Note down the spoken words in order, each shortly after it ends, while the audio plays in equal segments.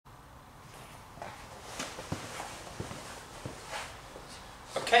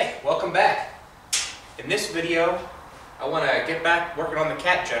In this video, I want to get back working on the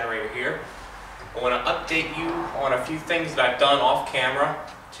CAT generator here. I want to update you on a few things that I've done off camera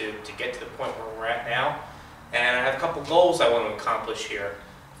to get to the point where we're at now. And I have a couple goals I want to accomplish here.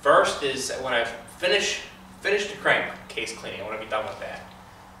 First is when I finish the crankcase cleaning, I want to be done with that.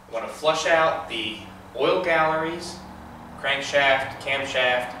 I want to flush out the oil galleries, crankshaft,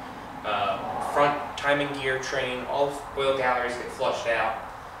 camshaft, front timing gear train, all oil galleries get flushed out.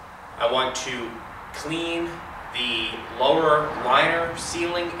 I want to clean the lower liner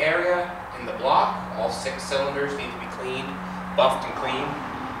sealing area in the block. All 6 cylinders need to be cleaned, buffed and cleaned.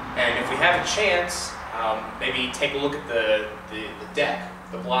 And if we have a chance, maybe take a look at the deck,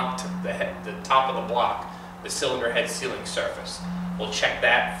 the block, the top of the block, the cylinder head sealing surface. We'll check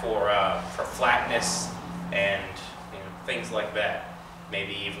that for flatness and things like that.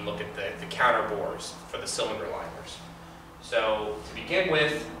 Maybe even look at the counter bores for the cylinder liners. So to begin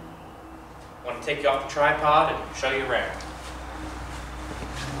with, I want to take you off the tripod and show you around.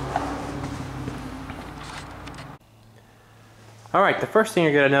 Alright, the first thing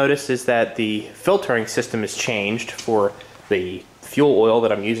you're going to notice is that the filtering system has changed for the fuel oil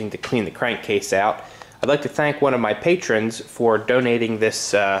that I'm using to clean the crankcase out. I'd like to thank one of my patrons for donating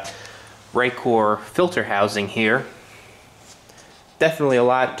this Raycor filter housing here. Definitely a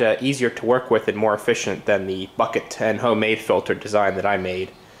lot easier to work with and more efficient than the bucket and homemade filter design that I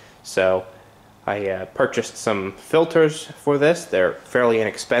made. So I purchased some filters for this. They're fairly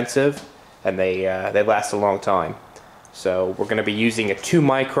inexpensive and they last a long time. So we're going to be using a 2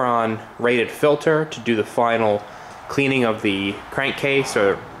 micron rated filter to do the final cleaning of the crankcase,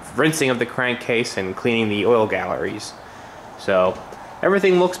 or rinsing of the crankcase and cleaning the oil galleries. So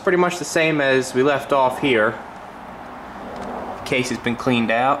everything looks pretty much the same as we left off here. The case has been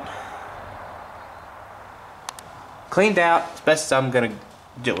cleaned out. Cleaned out as best as I'm going to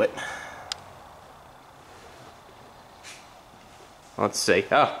do it. Let's see.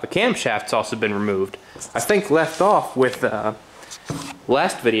 Oh, the camshaft's also been removed. I think left off with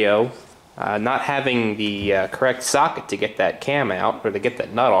last video, not having the correct socket to get that cam out, or to get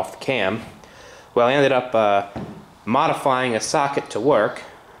that nut off the cam. Well, I ended up modifying a socket to work,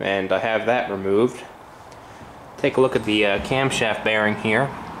 and I have that removed. Take a look at the camshaft bearing here.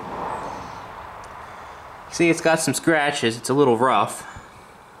 See, it's got some scratches. It's a little rough.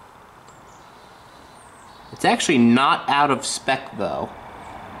 It's actually not out of spec though,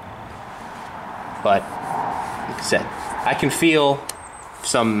 but like I said, I can feel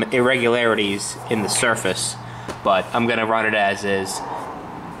some irregularities in the surface, but I'm going to run it as is.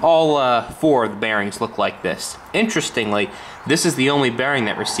 All 4 of the bearings look like this. Interestingly, this is the only bearing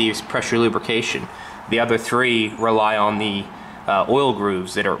that receives pressure lubrication. The other 3 rely on the oil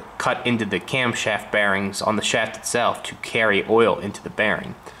grooves that are cut into the camshaft bearings on the shaft itself to carry oil into the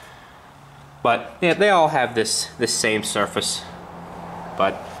bearing. But yeah, they all have this same surface,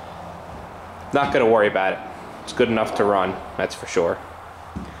 but not going to worry about it. It's good enough to run, that's for sure.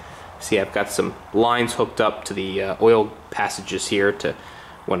 See, I've got some lines hooked up to the oil passages here to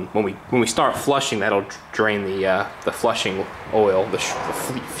when we start flushing, that'll drain the flushing oil, the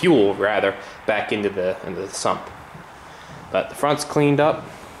fuel rather, back into the sump. But the front's cleaned up.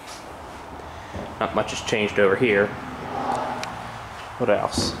 Not much has changed over here. What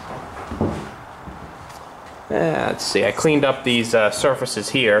else? Let's see, I cleaned up these surfaces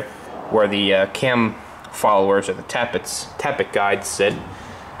here where the cam followers or the tappet guides sit.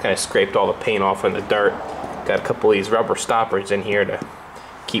 Kind of scraped all the paint off in the dirt. Got a couple of these rubber stoppers in here to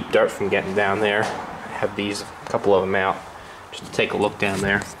keep dirt from getting down there. I have these, a couple of them out, just to take a look down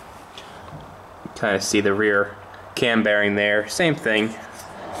there. You kind of see the rear cam bearing there. Same thing.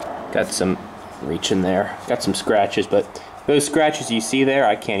 Got some reach in there. Got some scratches, but those scratches you see there,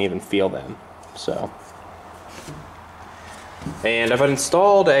 I can't even feel them. So. And I've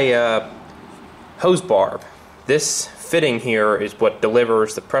installed a hose barb. This fitting here is what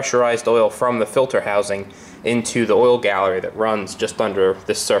delivers the pressurized oil from the filter housing into the oil gallery that runs just under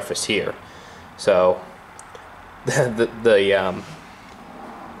this surface here. So I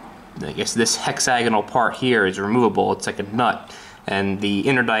guess this hexagonal part here is removable. It's like a nut, and the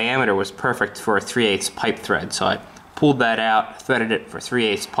inner diameter was perfect for a 3/8 pipe thread. So I pulled that out, threaded it for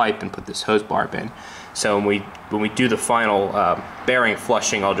 3/8 pipe, and put this hose barb in. So when we do the final bearing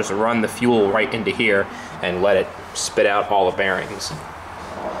flushing, I'll just run the fuel right into here and let it spit out all the bearings.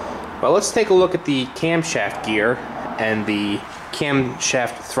 Well, let's take a look at the camshaft gear and the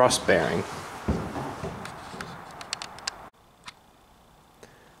camshaft thrust bearing.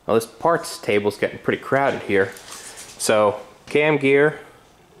 Well, this parts table's getting pretty crowded here. So cam gear,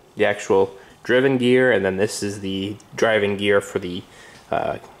 the actual driven gear, and then this is the driving gear for the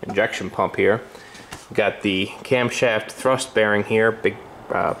injection pump here. Got the camshaft thrust bearing here, big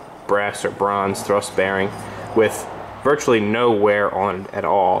brass or bronze thrust bearing with virtually no wear on it at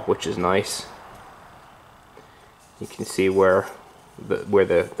all, which is nice. You can see where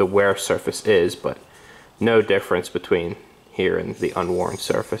the wear surface is, but no difference between here and the unworn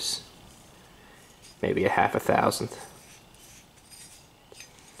surface. Maybe a half a thousandth.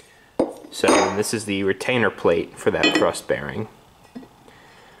 So this is the retainer plate for that thrust bearing.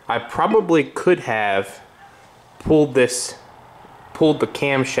 I probably could have pulled the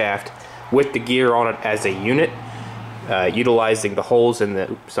camshaft with the gear on it as a unit, utilizing the holes in the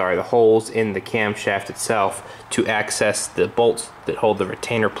camshaft itself to access the bolts that hold the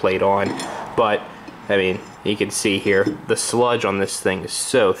retainer plate on. But I mean, you can see here the sludge on this thing is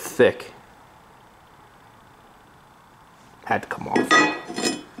so thick. Had to come off.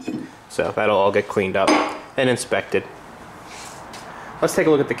 So that'll all get cleaned up and inspected. Let's take a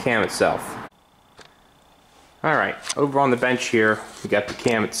look at the cam itself. Alright, over on the bench here, we got the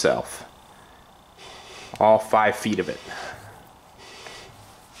cam itself. All 5 feet of it.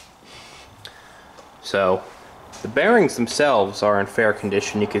 So, the bearings themselves are in fair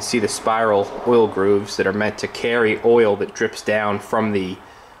condition. You can see the spiral oil grooves that are meant to carry oil that drips down from the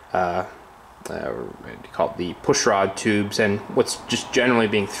the pushrod tubes and what's just generally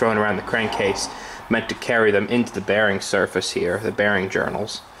being thrown around the crankcase, meant to carry them into the bearing surface here, the bearing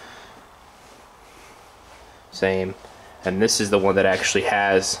journals. Same. And this is the one that actually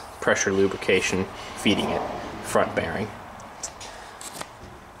has pressure lubrication feeding it, front bearing.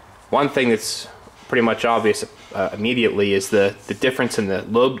 One thing that's pretty much obvious immediately is the difference in the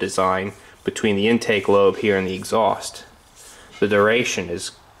lobe design between the intake lobe here and the exhaust. The duration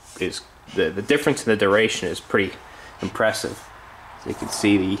is the difference in the duration is pretty impressive. So you can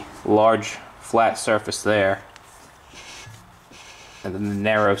see the large flat surface there, and then the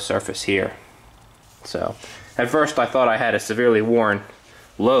narrow surface here. So at first I thought I had a severely worn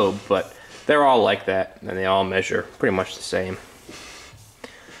lobe, but they're all like that, and they all measure pretty much the same.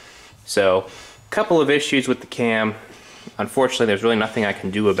 So a couple of issues with the cam. Unfortunately, there's really nothing I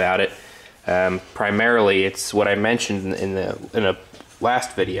can do about it. Primarily, it's what I mentioned in a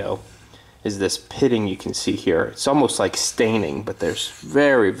last video, is this pitting you can see here. It's almost like staining, but there's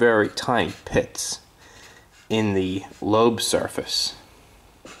very, very tiny pits in the lobe surface.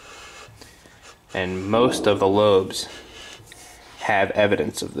 And most of the lobes have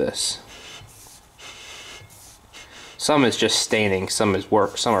evidence of this. Some is just staining, some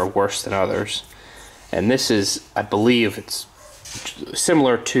are worse than others. And this is, I believe, it's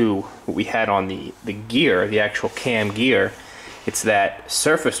similar to what we had on the gear, the actual cam gear. It's that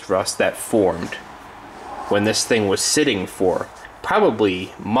surface rust that formed when this thing was sitting for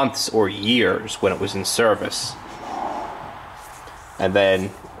probably months or years when it was in service. And then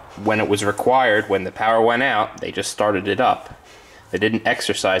when it was required, when the power went out, they just started it up. They didn't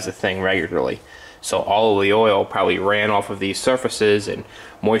exercise the thing regularly. So all of the oil probably ran off of these surfaces and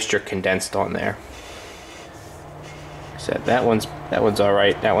moisture condensed on there. So that one's all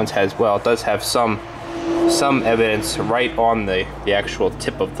right. That one's it does have some evidence right on the actual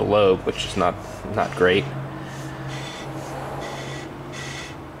tip of the lobe, which is not great.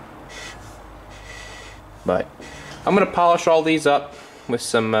 But I'm going to polish all these up with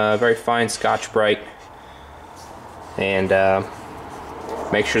some very fine Scotch-Brite and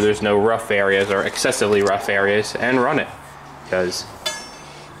make sure there's no rough areas or excessively rough areas, and run it, because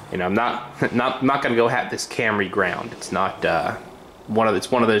you know I'm not going to go have this cam reground. It's not one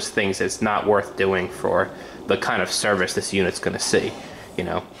of those things that's not worth doing for the kind of service this unit's going to see. You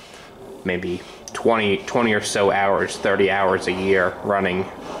know, maybe 20 or so hours, 30 hours a year running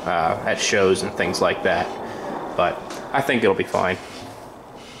at shows and things like that. But I think it'll be fine.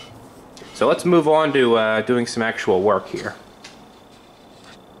 So let's move on to doing some actual work here.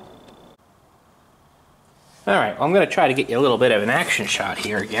 Alright, well, I'm going to try to get you a little bit of an action shot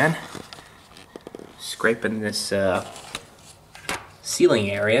here again. Scraping this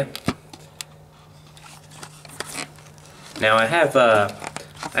ceiling area. Now I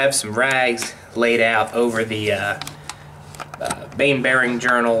have some rags laid out over the main bearing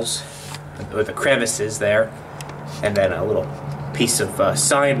journals with the crevices there, and then a little piece of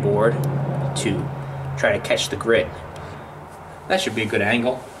signboard to try to catch the grit. That should be a good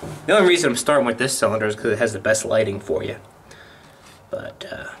angle. The only reason I'm starting with this cylinder is because it has the best lighting for you. But,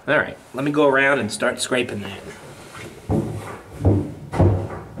 alright, let me go around and start scraping that.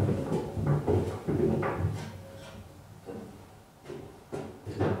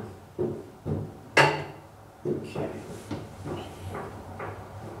 Okay.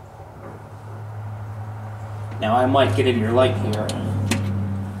 Now I might get in your light here.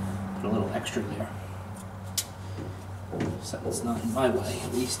 Put a little extra there. so it's not in my way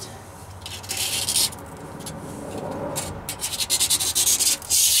at least.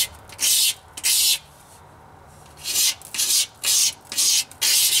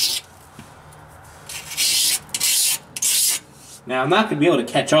 Now I'm not going to be able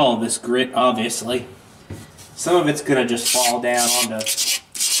to catch all of this grit, obviously. Some of it's going to just fall down onto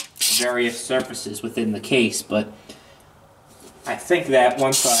various surfaces within the case, but I think that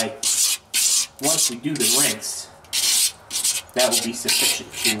once we do the rinse, that will be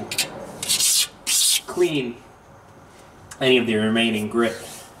sufficient to clean any of the remaining grit.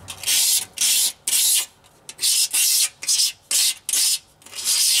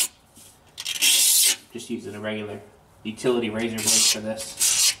 Just using a regular utility razor blade for this.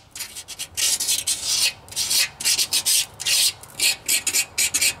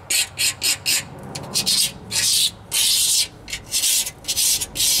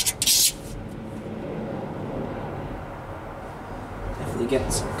 Definitely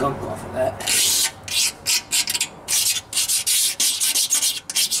getting some gunk off of that.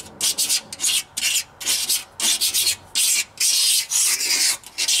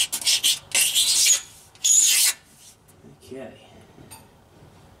 Okay.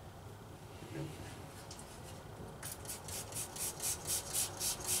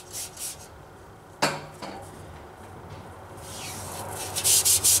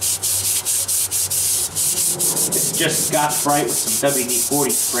 It's just Scotch-Brite with some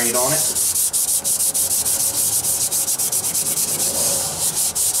WD-40 sprayed on it.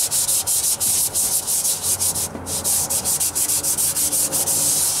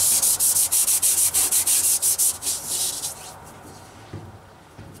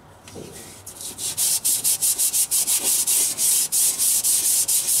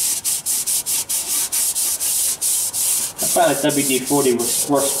 I find that WD-40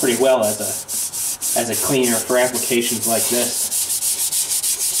 works pretty well as a cleaner for applications like this.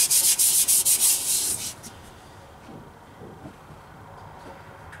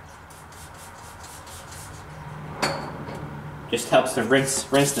 Just helps to rinse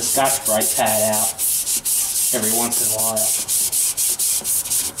the Scotch-Brite pad out every once in a while.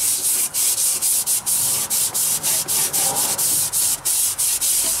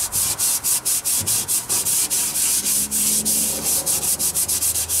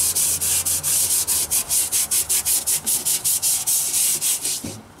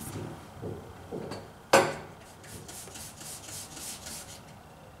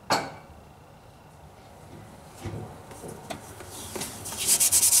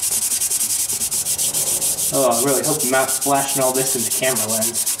 Oh, I really hope I'm not splashing all this in the camera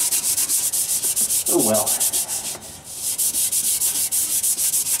lens. Oh well.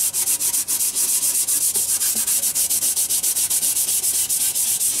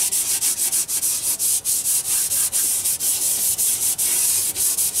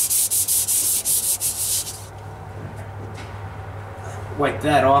 Wipe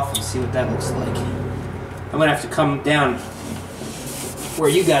that off and see what that looks like. I'm gonna have to come down where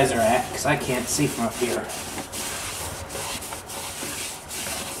you guys are at, because I can't see from up here.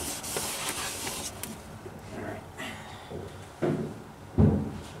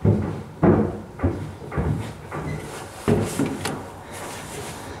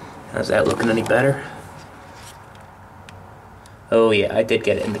 How's that looking any better? Oh yeah, I did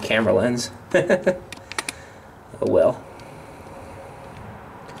get it in the camera lens. Oh well.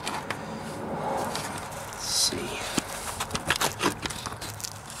 Let's see.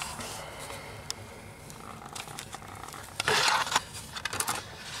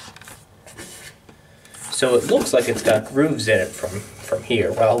 So it looks like it's got grooves in it from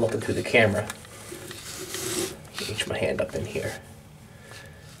here while looking through the camera. Reach my hand up in here.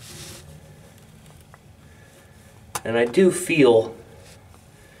 And I do feel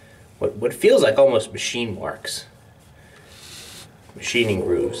what feels like almost machine marks. Machining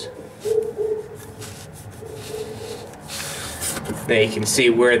grooves. Now you can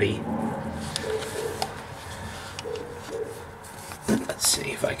see where the... Let's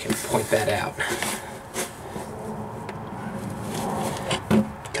see if I can point that out. You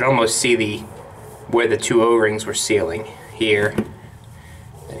can almost see where the two O-rings were sealing. Here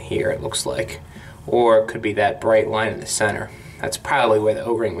and here, it looks like. Or it could be that bright line in the center. That's probably where the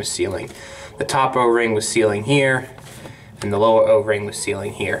O-ring was sealing. The top O-ring was sealing here, and the lower O-ring was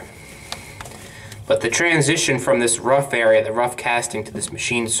sealing here. But the transition from this rough area, the rough casting, to this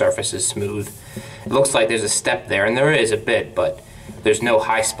machine surface is smooth. It looks like there's a step there, and there is a bit, but there's no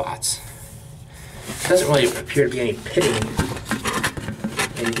high spots. It doesn't really appear to be any pitting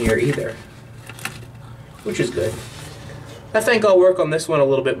in here either, which is good. I think I'll work on this one a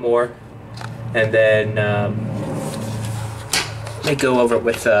little bit more, and then I go over it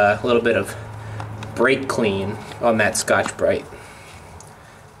with a little bit of brake clean on that Scotch-Brite.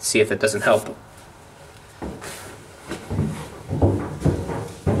 See if it doesn't help.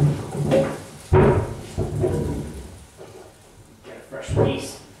 Get a fresh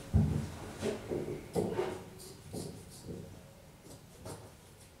piece.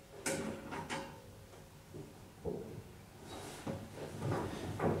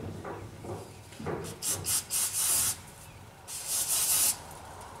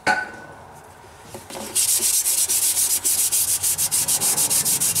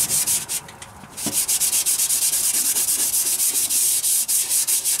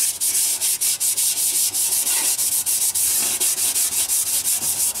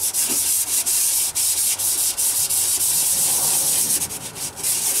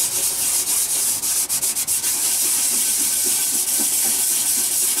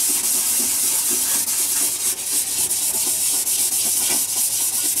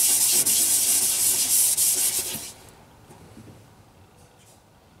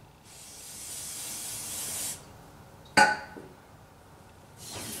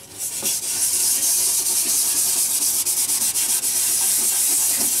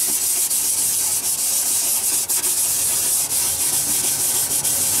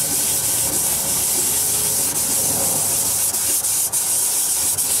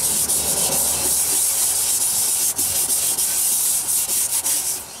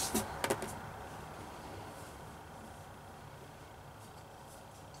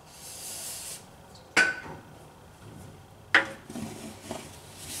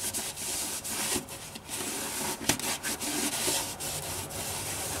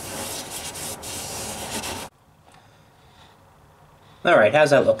 Alright, how's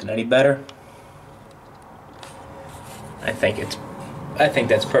that looking? Any better? I think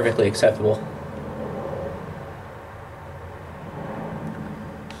that's perfectly acceptable.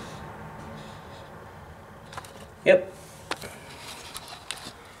 Yep.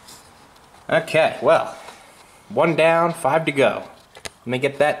 Okay, well, 1 down, 5 to go. Let me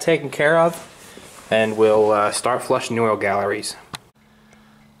get that taken care of, and we'll start flushing the oil galleries.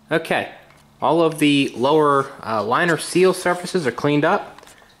 Okay, all of the lower liner seal surfaces are cleaned up.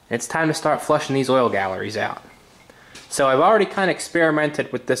 It's time to start flushing these oil galleries out. So I've already kind of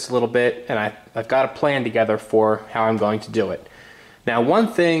experimented with this a little bit, and I've got a plan together for how I'm going to do it. Now, one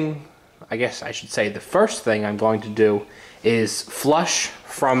thing, I guess I should say the first thing I'm going to do is flush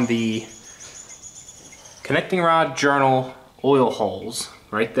from the connecting rod journal oil holes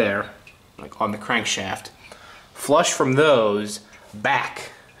right there, like on the crankshaft. Flush from those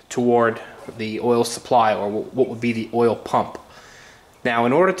back toward the oil supply, or what would be the oil pump. Now,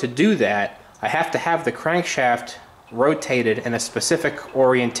 in order to do that, I have to have the crankshaft rotated in a specific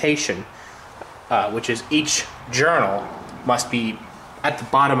orientation, which is each journal must be at the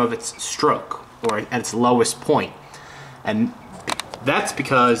bottom of its stroke, or at its lowest point. And that's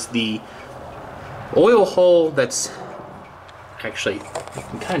because the oil hole that's, actually, you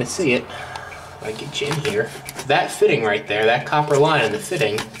can kind of see it if I get you in here, that fitting right there, that copper line in the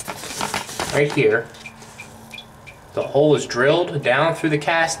fitting right here, the hole is drilled down through the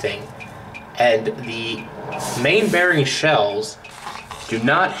casting, and the main bearing shells do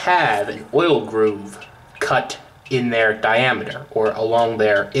not have an oil groove cut in their diameter or along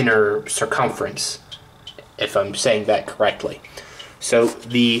their inner circumference, if I'm saying that correctly. So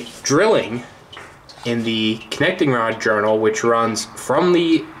the drilling in the connecting rod journal, which runs from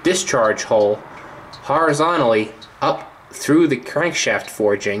the discharge hole horizontally up through the crankshaft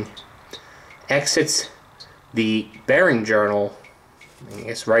forging, exits the bearing journal, I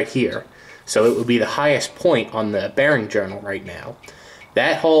guess right here. So it would be the highest point on the bearing journal right now.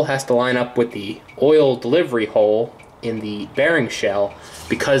 That hole has to line up with the oil delivery hole in the bearing shell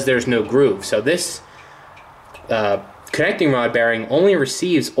because there's no groove. So this connecting rod bearing only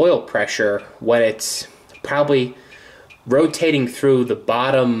receives oil pressure when it's probably rotating through the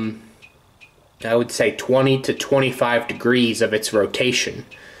bottom, I would say 20 to 25 degrees of its rotation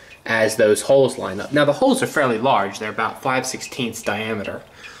as those holes line up. Now the holes are fairly large, they're about 5/16 diameter.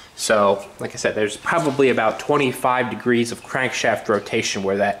 So, like I said, there's probably about 25 degrees of crankshaft rotation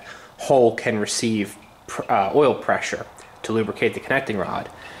where that hole can receive oil pressure to lubricate the connecting rod.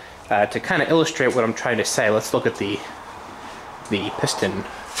 To kind of illustrate what I'm trying to say, let's look at the piston,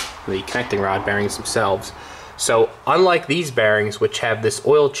 the connecting rod bearings themselves. So, unlike these bearings, which have this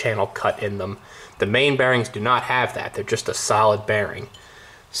oil channel cut in them, the main bearings do not have that. They're just a solid bearing.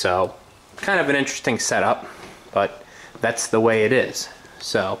 So, kind of an interesting setup, but that's the way it is.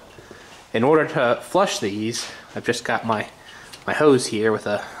 So, in order to flush these, I've just got my hose here with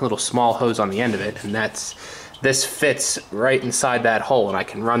a little small hose on the end of it, and that's this fits right inside that hole, and I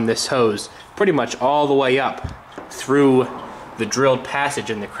can run this hose pretty much all the way up through the drilled passage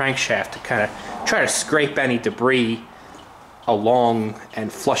in the crankshaft to kind of try to scrape any debris along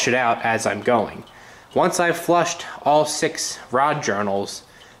and flush it out as I'm going. Once I've flushed all 6 rod journals,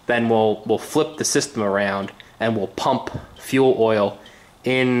 then we'll flip the system around and we'll pump fuel oil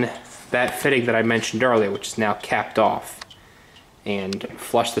in that fitting that I mentioned earlier, which is now capped off, and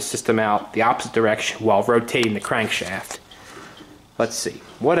flush the system out the opposite direction while rotating the crankshaft. Let's see,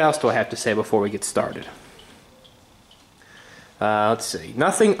 what else do I have to say before we get started? Let's see,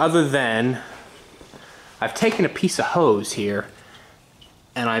 nothing other than I've taken a piece of hose here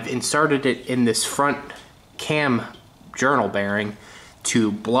and I've inserted it in this front cam journal bearing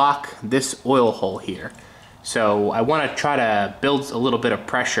to block this oil hole here. So I want to try to build a little bit of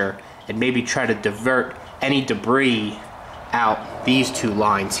pressure and maybe try to divert any debris out these 2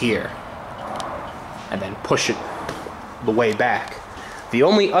 lines here and then push it the way back. The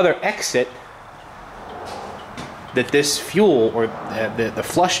only other exit that this fuel or the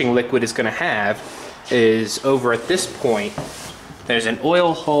flushing liquid is going to have is over at this point. There's an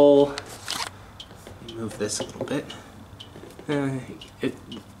oil hole. Let me move this a little bit.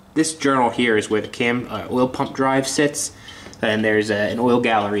 This journal here is where the oil pump drive sits, and there's an oil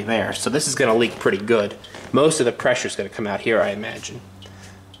gallery there. So this is going to leak pretty good. Most of the pressure is going to come out here, I imagine,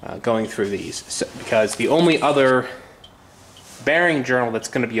 going through these. So, because the only other bearing journal that's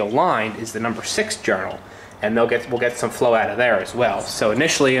going to be aligned is the number 6 journal, and we'll get some flow out of there as well. So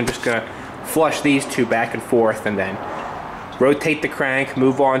initially I'm just going to flush these 2 back and forth and then rotate the crank,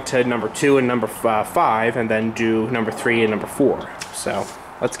 move on to number 2 and number 5, and then do number 3 and number 4. So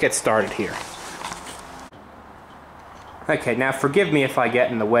let's get started here. Okay, now forgive me if I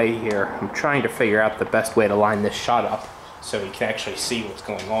get in the way here. I'm trying to figure out the best way to line this shot up so you can actually see what's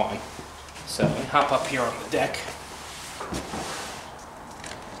going on. So let me hop up here on the deck.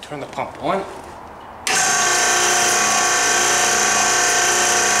 Turn the pump on.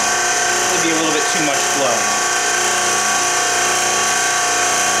 Maybe a little bit too much flow.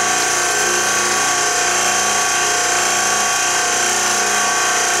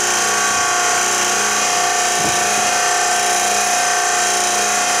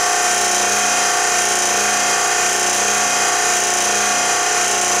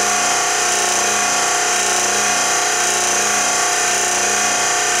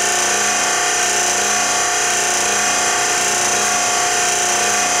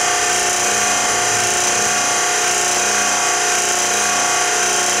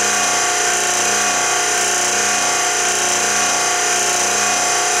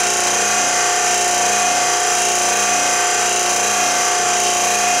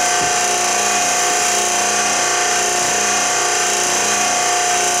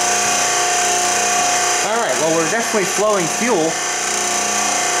 Definitely flowing fuel,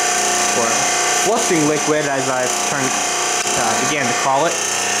 or flushing liquid as I've began to call it.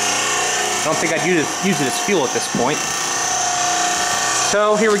 I don't think I'd use it as fuel at this point.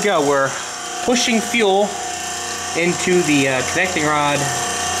 So here we go, we're pushing fuel into the connecting rod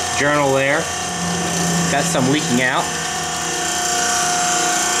journal there. Got some leaking out.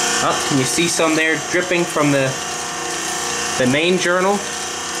 Oh, can you see some there dripping from the main journal?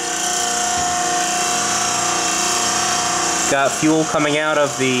 Got fuel coming out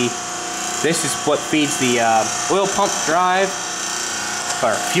of this is what feeds the oil pump drive,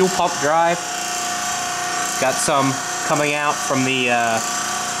 or fuel pump drive. Got some coming out from the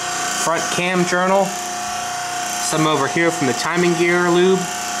front cam journal. Some over here from the timing gear lube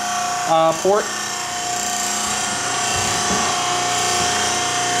port.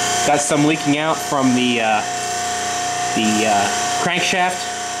 Got some leaking out from the crankshaft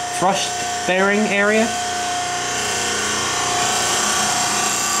thrust bearing area.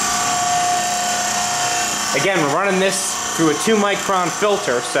 Again, we're running this through a 2-micron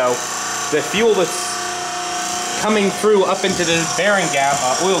filter, so the fuel that's coming through up into the bearing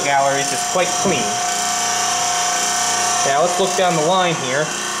oil galleries is quite clean. Now let's look down the line here.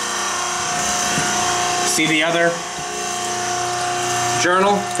 See the other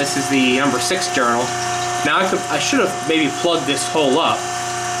journal? This is the number 6 journal. Now I should have maybe plugged this hole up,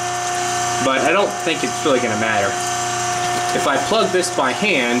 but I don't think it's really going to matter. If I plug this by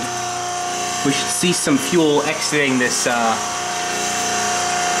hand, we should see some fuel exiting this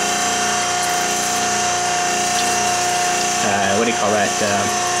what do you call that?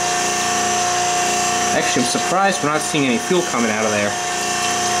 Actually, I'm surprised we're not seeing any fuel coming out of there.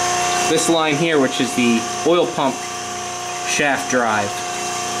 This line here, which is the oil pump shaft drive.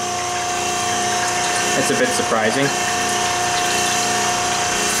 That's a bit surprising.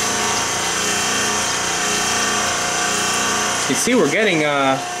 You see we're getting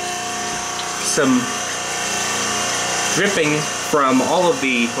some dripping from all of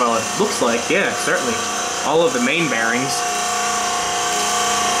the, well, it looks like, yeah, certainly, all of the main bearings.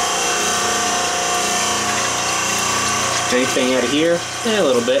 Anything out of here? Yeah, a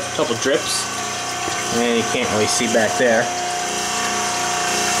little bit, a couple drips. And you can't really see back there.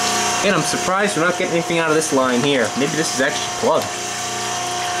 And I'm surprised we're not getting anything out of this line here. Maybe this is actually plugged.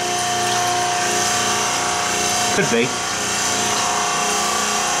 Could be.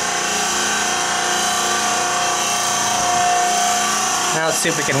 Now let's see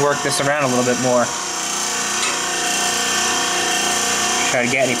if we can work this around a little bit more. Try to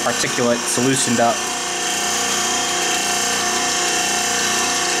get any particulates loosened up.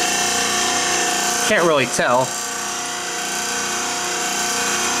 Can't really tell.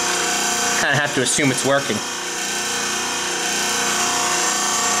 Kind of have to assume it's working.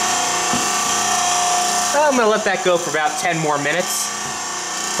 I'm going to let that go for about 10 more minutes.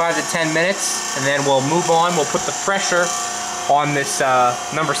 5 to 10 minutes. And then we'll move on. We'll put the pressure on this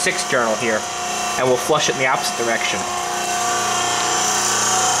number 6 journal here. And we'll flush it in the opposite direction.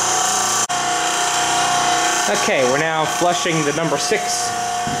 Okay, we're now flushing the number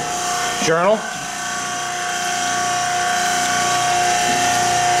 6 journal.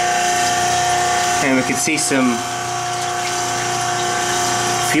 And we can see some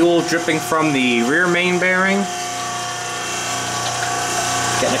fuel dripping from the rear main bearing.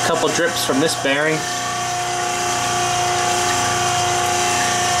 Getting a couple drips from this bearing.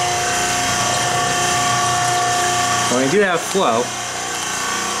 Well, we do have flow.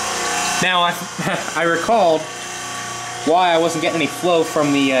 Now, I recalled why I wasn't getting any flow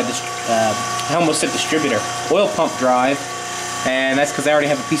from the, I almost said distributor, oil pump drive. And that's because I already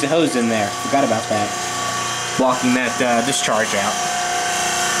have a piece of hose in there. Forgot about that. Blocking that discharge out.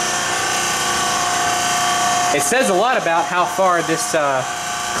 It says a lot about how far this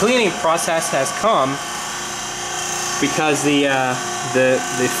cleaning process has come, because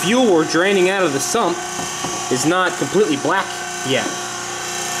the fuel we're draining out of the sump is not completely black yet.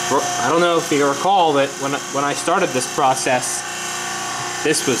 I don't know if you recall that when I started this process,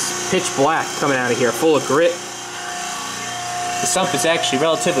 this was pitch black coming out of here, full of grit. The sump is actually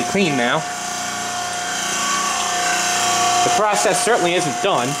relatively clean now. The process certainly isn't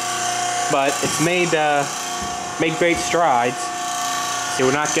done, but it's made great strides. See,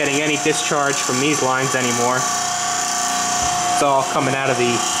 we're not getting any discharge from these lines anymore. It's all coming out of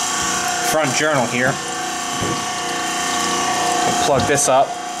the front journal here. We'll plug this up,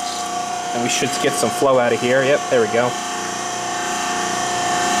 and we should get some flow out of here. Yep, there we go.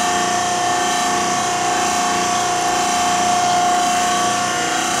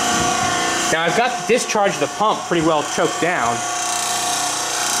 Now I've got the discharge of the pump pretty well choked down.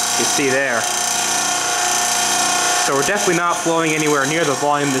 You see there. So we're definitely not flowing anywhere near the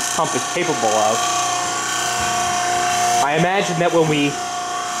volume this pump is capable of. I imagine that when we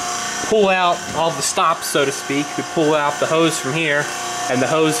pull out all the stops, so to speak, we pull out the hose from here and the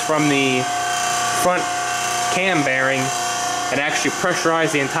hose from the front cam bearing and actually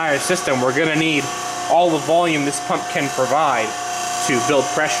pressurize the entire system, we're going to need all the volume this pump can provide to build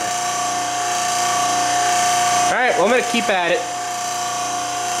pressure. Alright, well, I'm going to keep at it.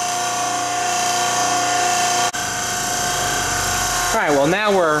 Alright, well,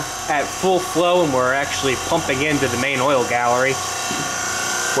 now we're at full flow and we're actually pumping into the main oil gallery.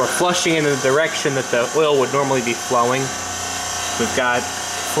 We're flushing in the direction that the oil would normally be flowing. We've got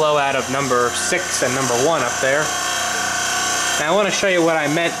flow out of number 6 and number 1 up there. Now I want to show you what I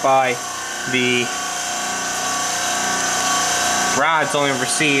meant by the rods only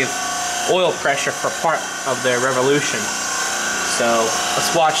receive oil pressure for part of their revolution. So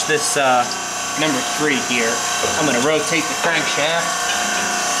let's watch this number 3 here. I'm going to rotate the crankshaft.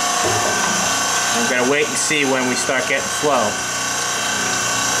 I'm going to wait and see when we start getting flow.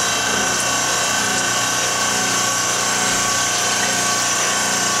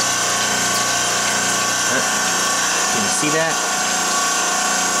 Can you see that?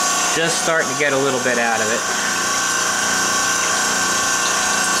 Just starting to get a little bit out of it.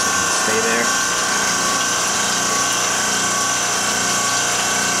 Stay there.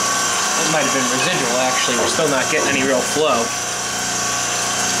 That might have been residual, actually. We're still not getting any real flow.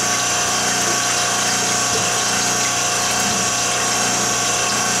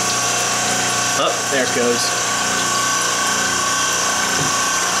 Oh, there it goes.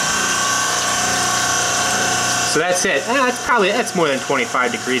 So that's it. That's more than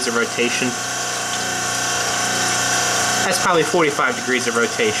 25 degrees of rotation. That's probably 45 degrees of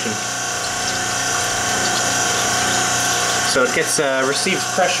rotation. So it gets receives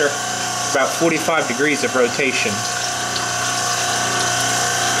pressure about 45 degrees of rotation.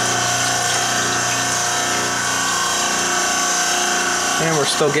 And we're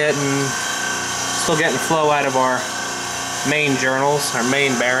still getting flow out of our main journals, our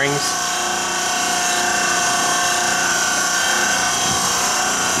main bearings.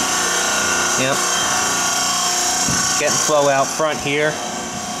 Yep. Getting flow out front here.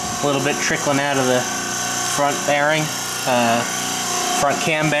 A little bit trickling out of the front bearing, front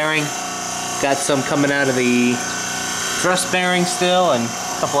cam bearing. Got some coming out of the thrust bearing still, and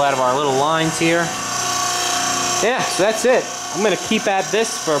a couple out of our little lines here. Yeah, so that's it. I'm going to keep at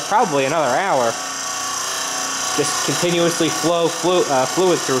this for probably another hour. Just continuously flow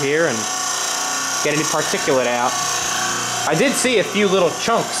fluid through here and get any particulate out. I did see a few little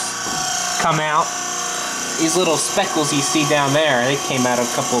chunks come out. These little speckles you see down there, they came out of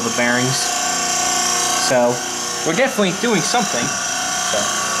a couple of the bearings. So we're definitely doing something. So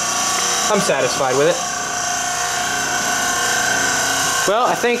I'm satisfied with it. Well,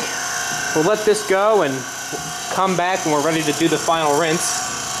 I think we'll let this go and come back when we're ready to do the final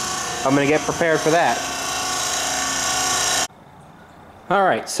rinse. I'm going to get prepared for that.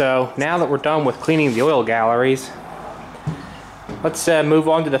 Alright, so now that we're done with cleaning the oil galleries, let's move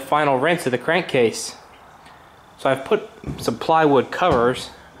on to the final rinse of the crankcase. So I've put some plywood covers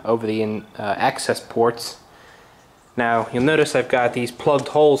over the access ports. Now you'll notice I've got these plugged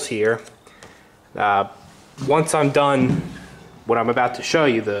holes here. Once I'm done what I'm about to show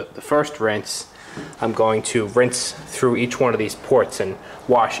you, the first rinse, I'm going to rinse through each one of these ports and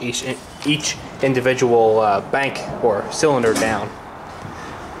wash each individual bank or cylinder down.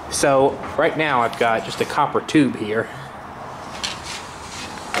 So right now I've got just a copper tube here.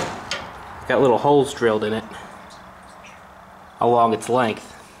 Got little holes drilled in it along its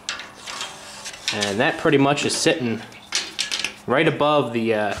length, and that pretty much is sitting right above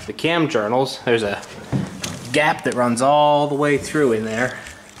the cam journals. There's a gap that runs all the way through in there.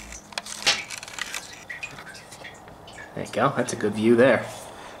 There you go, that's a good view there.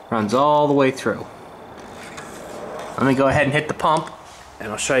 Runs all the way through. Let me go ahead and hit the pump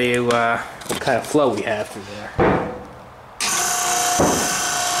and I'll show you what kind of flow we have through there.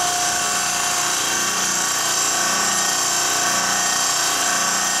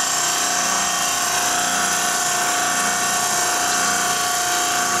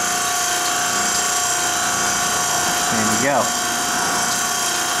 Go.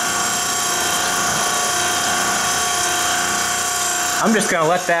 I'm just going to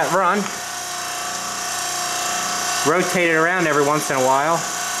let that run. Rotate it around every once in a while.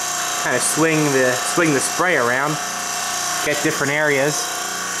 Kind of swing the spray around. Get different areas.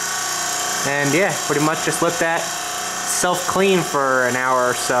 And yeah, pretty much just let that self-clean for an hour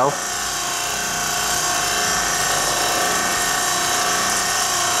or so.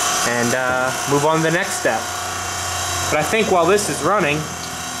 And move on to the next step. But I think while this is running,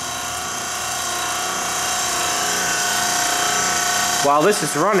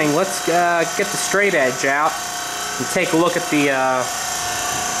 let's get the straight edge out and take a look at the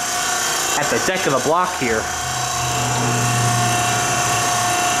deck of the block here.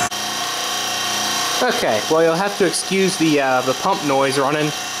 Okay, well you'll have to excuse the pump noise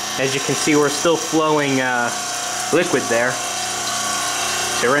running. As you can see, we're still flowing liquid there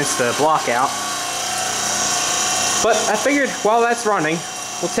to rinse the block out. But I figured while that's running,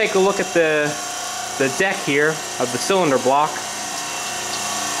 we'll take a look at the deck here of the cylinder block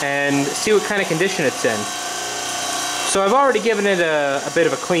and see what kind of condition it's in. So I've already given it a bit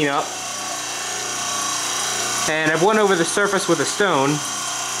of a clean up, and I've went over the surface with a stone,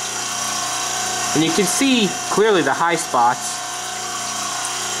 and you can see clearly the high spots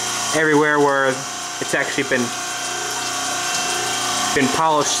everywhere where it's actually been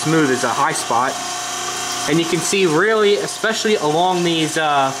polished smooth is a high spot. And you can see really, especially along these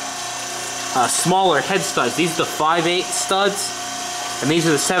smaller head studs. These are the 5/8 studs, and these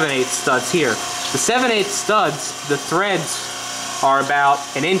are the 7/8 studs here. The 7/8 studs, the threads are about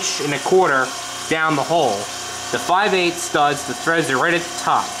 1.25 inches down the hole. The 5/8 studs, the threads are right at the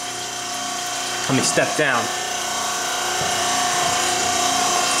top. Let me step down.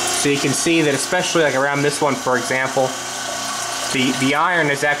 So you can see that, especially like around this one, for example, the iron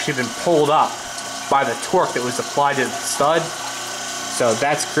has actually been pulled up by the torque that was applied to the stud. So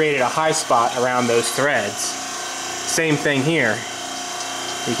that's created a high spot around those threads. Same thing here.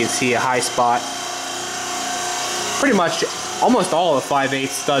 You can see a high spot. Pretty much almost all of the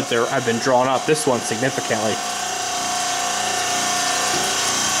 5/8 studs have been drawn up. This one significantly.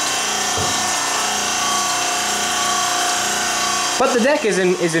 But the deck is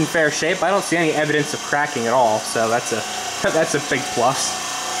in fair shape. I don't see any evidence of cracking at all, so that's a big plus.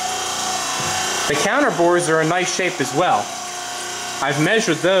 The counterbores are in nice shape as well. I've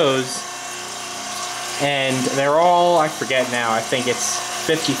measured those, and they're all, I forget now, I think it's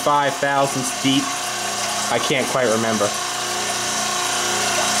 55 thousandths deep. I can't quite remember.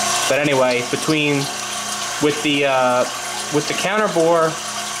 But anyway, with the counter bore,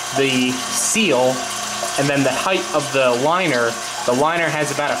 the seal, and then the height of the liner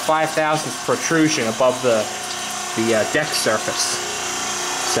has about a 5/1000th protrusion above the deck surface.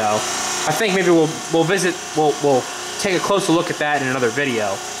 So I think maybe we'll take a closer look at that in another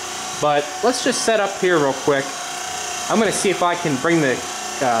video. But let's just set up here real quick. I'm going to see if I can bring the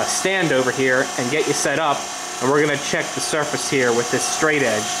stand over here and get you set up, and we're going to check the surface here with this straight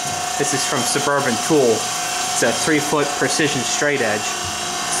edge. This is from Suburban Tool. It's a 3-foot precision straight edge.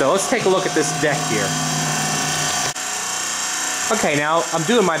 So let's take a look at this deck here. Okay, now I'm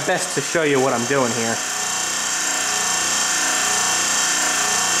doing my best to show you what I'm doing here.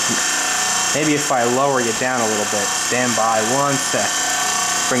 Maybe if I lower you down a little bit. Stand by 1 sec.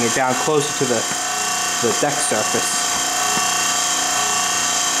 Bring it down closer to the deck surface.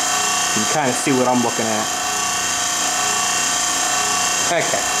 You can kind of see what I'm looking at.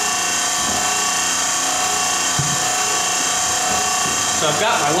 Okay. So I've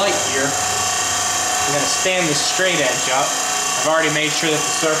got my light here. I'm going to stand this straight edge up. I've already made sure that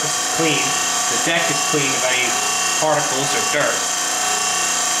the surface is clean. The deck is clean of any particles or dirt.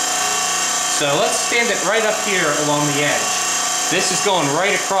 So let's stand it right up here along the edge. This is going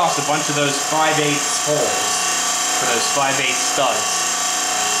right across a bunch of those 5/8 holes for those 5/8 studs.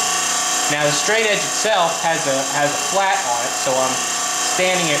 Now the straight edge itself has a flat on it, so I'm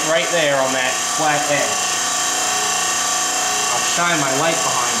standing it right there on that flat edge. I'll shine my light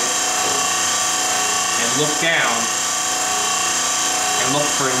behind it and look down and look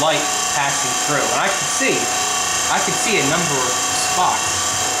for light passing through. And I can see a number of spots.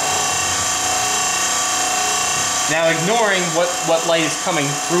 Now, ignoring what light is coming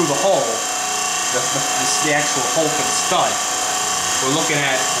through the hole, the actual hole for the stud, we're looking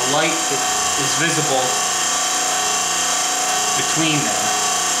at the light that is visible between them.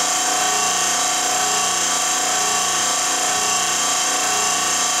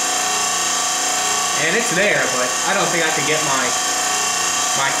 And it's there, but I don't think I can get my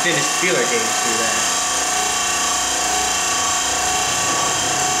finished feeler gauge through that.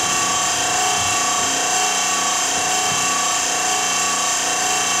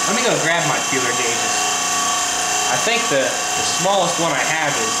 Let me go grab my feeler gauges. I think the smallest one I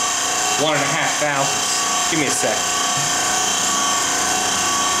have is 1.5 thousandths. Give me a sec.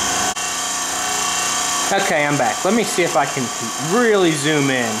 Okay, I'm back. Let me see if I can really zoom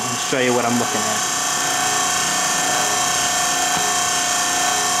in and show you what I'm looking at.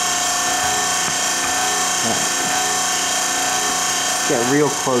 Get real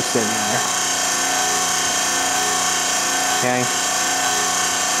close in there. Okay.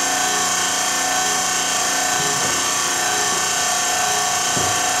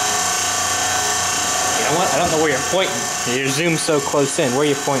 What? I don't know where you're pointing. You're zoomed so close in. Where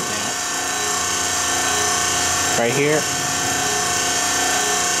are you pointing at? Right here?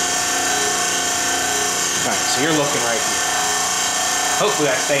 Alright, so you're looking right here. Hopefully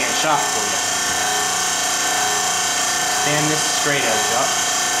I stay in shot for you. Stand this straight edge up.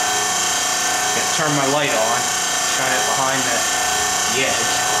 Gonna turn my light on. Shine it behind the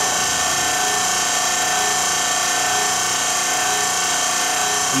edge.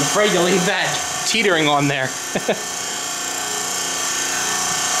 I'm afraid you'll leave that teetering on there. Okay.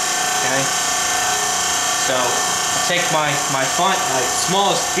 So I'll take my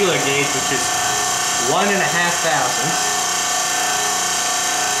smallest feeler gauge, which is 1.5 thousandths.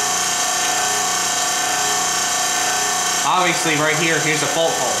 Obviously right here's a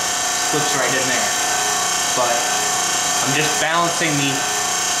bolt hole. Slips right in there. But I'm just balancing the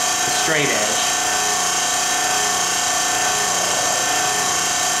straight edge.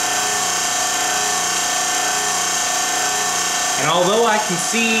 And although I can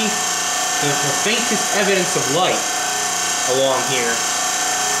see the faintest evidence of light along here,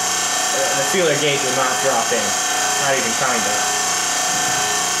 the feeler gauge will not drop in. Not even kind of.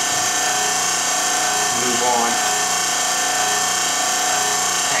 Move on.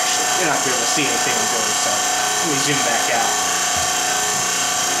 Actually, you're not going to be able to see anything I'm doing, so let me zoom back out.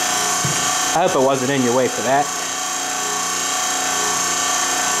 I hope I wasn't in your way for that.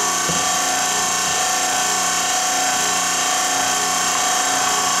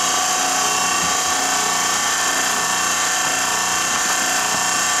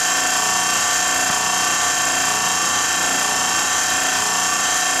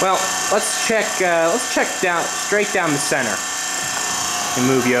 Well, let's check straight down the center and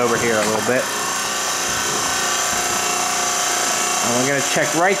move you over here a little bit. And we're going to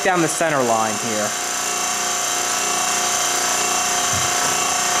check right down the center line here.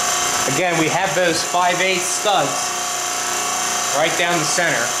 Again, we have those 5/8 studs right down the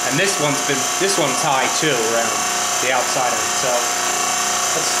center, and this one's high too around the outside of it. So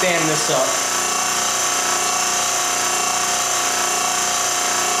let's stand this up.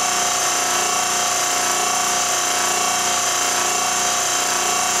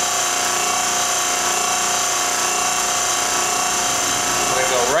 I'm going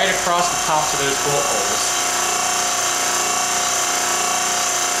to go right across the tops of those bolt holes.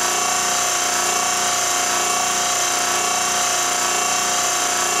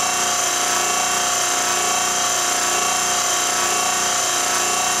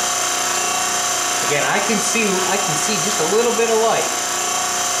 Again, I can see just a little bit of light,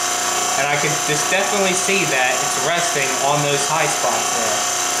 and I can just definitely see that it's resting on those high spots there,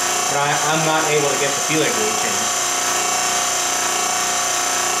 but I'm not able to get the feeler gauge in.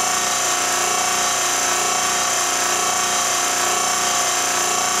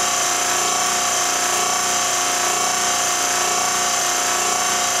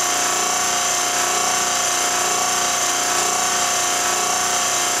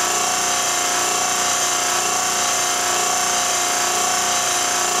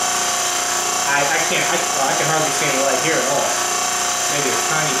 I can hardly see any light here at all. Maybe a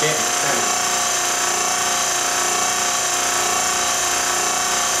tiny bit in the center.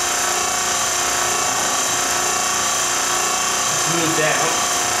 Let's move down.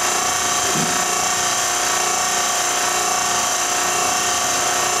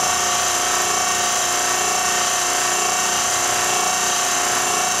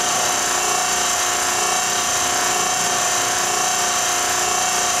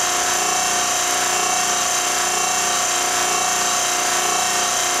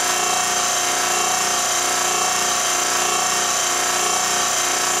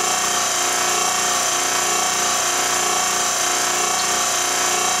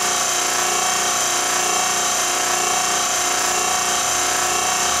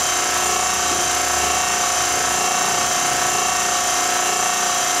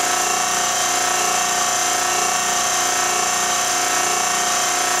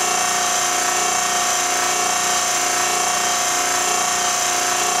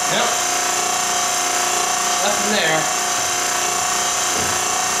 Nope, nothing there.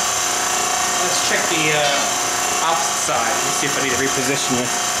 Let's check the opposite side. Let me see if I need to reposition it.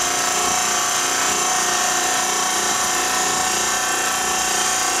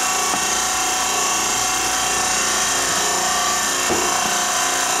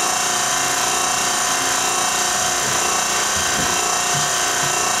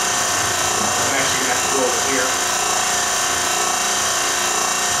 I'm actually going to have to go over here.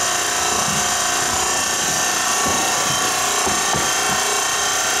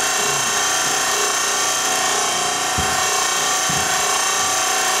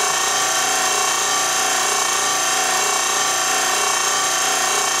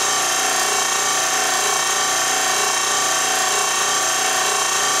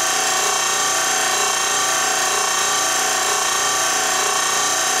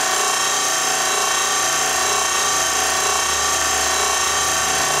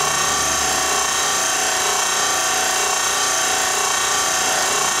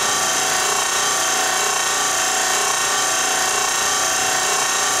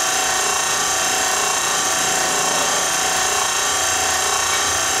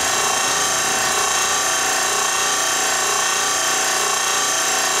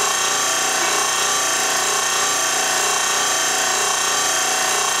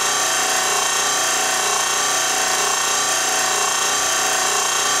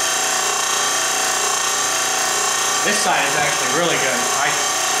 This side is actually really good. I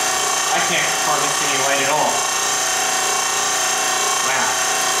can't hardly see any light at all. Wow.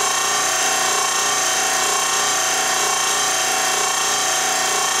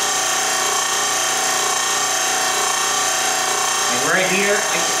 And right here,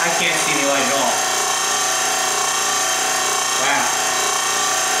 I can't see any light at all. Wow.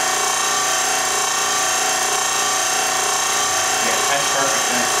 Yeah, that's perfect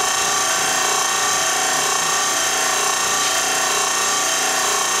then.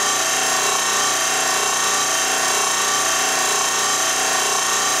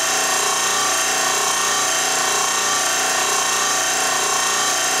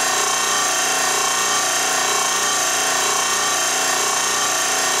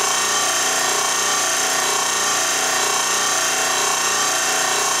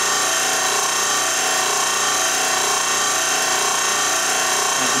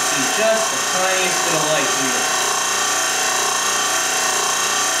 Just the tiniest bit of light here.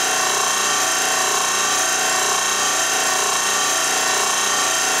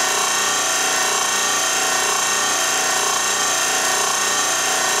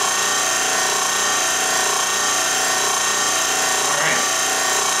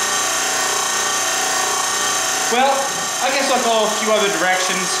 guess I'll go a few other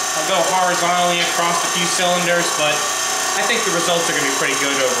directions. I'll go horizontally across a few cylinders, but I think the results are going to be pretty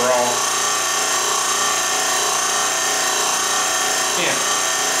good overall. Yeah,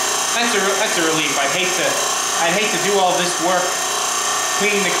 that's a relief. I'd hate to do all this work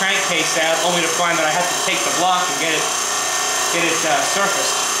cleaning the crankcase out, only to find that I have to take the block and get it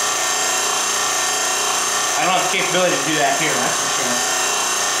surfaced. I don't have the capability to do that here, that's for sure.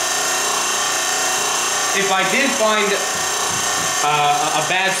 If I did find a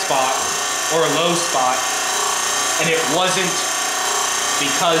bad spot or a low spot, and it wasn't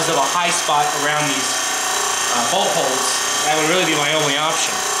because of a high spot around these bolt holes, that would really be my only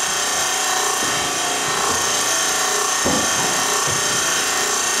option.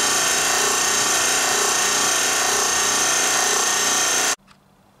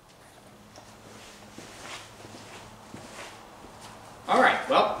 Alright,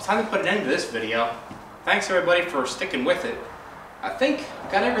 well, it's time to put an end to this video. Thanks everybody for sticking with it. I think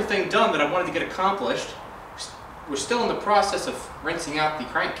I got everything done that I wanted to get accomplished. We're still in the process of rinsing out the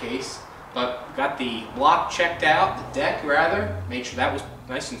crankcase, but got the block checked out, the deck rather, made sure that was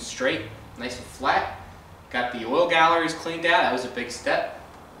nice and straight, nice and flat. Got the oil galleries cleaned out, that was a big step.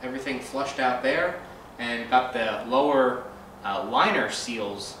 Everything flushed out there, and got the lower liner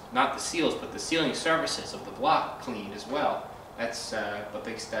seals, not the seals, but the sealing surfaces of the block cleaned as well. That's a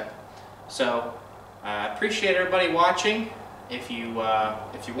big step. So I appreciate everybody watching. If you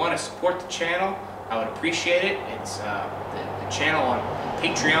want to support the channel, I would appreciate it. It's the channel on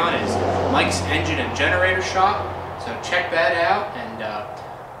Patreon is Mike's Engine and Generator Shop. So check that out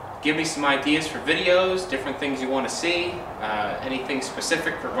and give me some ideas for videos, different things you want to see, anything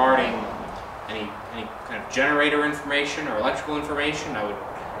specific regarding any kind of generator information or electrical information. I would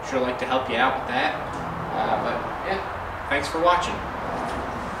sure like to help you out with that. But yeah. Thanks for watching.